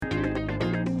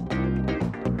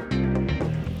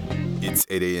It's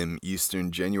 8 a.m.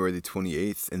 Eastern, January the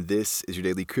 28th, and this is your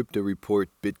daily crypto report.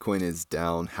 Bitcoin is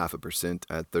down 0.5%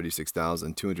 at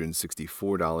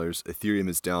 $36,264. Ethereum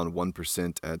is down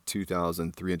 1% at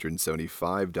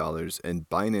 $2,375, and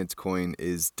Binance Coin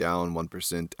is down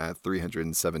 1% at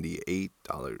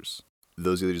 $378.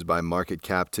 Those are leaders by market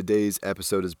cap. Today's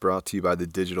episode is brought to you by the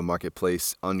digital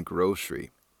marketplace Ungrocery.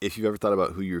 If you've ever thought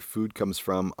about who your food comes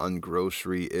from,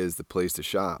 Ungrocery is the place to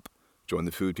shop. Join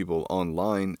the food people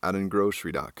online at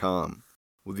ungrocery.com.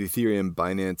 Well, the Ethereum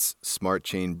Binance Smart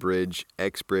Chain Bridge,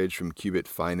 X-Bridge from Qubit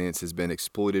Finance, has been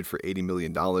exploited for $80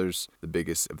 million, the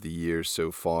biggest of the year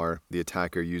so far. The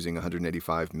attacker using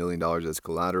 $185 million as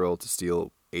collateral to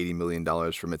steal $80 million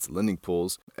from its lending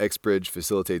pools. X-Bridge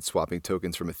facilitates swapping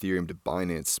tokens from Ethereum to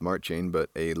Binance Smart Chain, but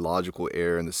a logical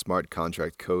error in the smart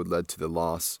contract code led to the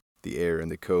loss. The error in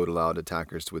the code allowed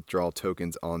attackers to withdraw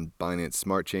tokens on Binance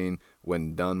Smart Chain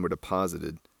when none were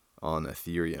deposited on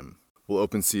Ethereum. Well,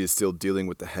 OpenSea is still dealing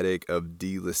with the headache of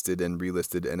delisted and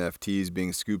relisted NFTs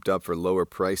being scooped up for lower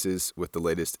prices, with the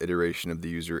latest iteration of the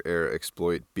user error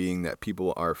exploit being that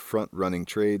people are front-running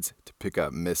trades to pick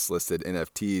up mislisted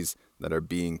NFTs that are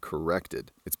being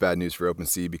corrected. It's bad news for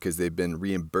OpenSea because they've been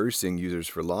reimbursing users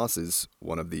for losses.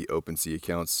 One of the OpenSea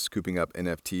accounts scooping up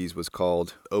NFTs was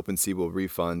called OpenSea Will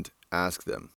Refund, Ask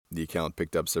Them. The account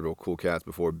picked up several cool cats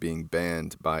before being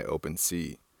banned by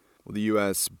OpenSea. Well, the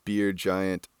U.S. beer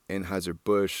giant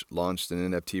Anheuser-Busch launched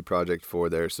an NFT project for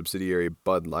their subsidiary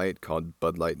Bud Light called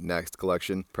Bud Light Next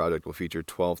Collection. The project will feature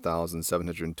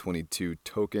 12,722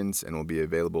 tokens and will be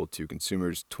available to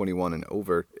consumers 21 and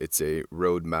over. It's a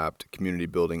road-mapped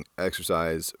community-building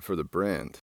exercise for the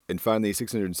brand. And finally,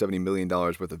 $670 million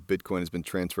worth of Bitcoin has been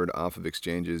transferred off of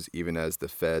exchanges, even as the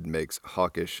Fed makes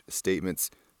hawkish statements.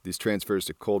 These transfers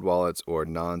to cold wallets or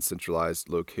non-centralized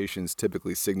locations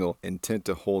typically signal intent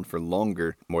to hold for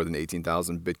longer. More than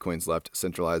 18,000 Bitcoins left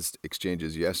centralized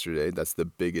exchanges yesterday. That's the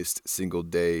biggest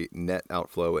single-day net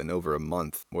outflow in over a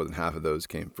month. More than half of those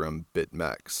came from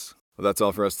BitMEX. Well, that's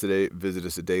all for us today. Visit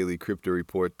us at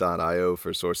dailycryptoreport.io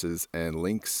for sources and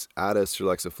links. Add us to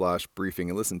Alexa Flash Briefing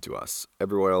and listen to us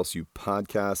everywhere else you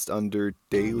podcast under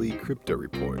Daily Crypto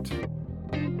Report.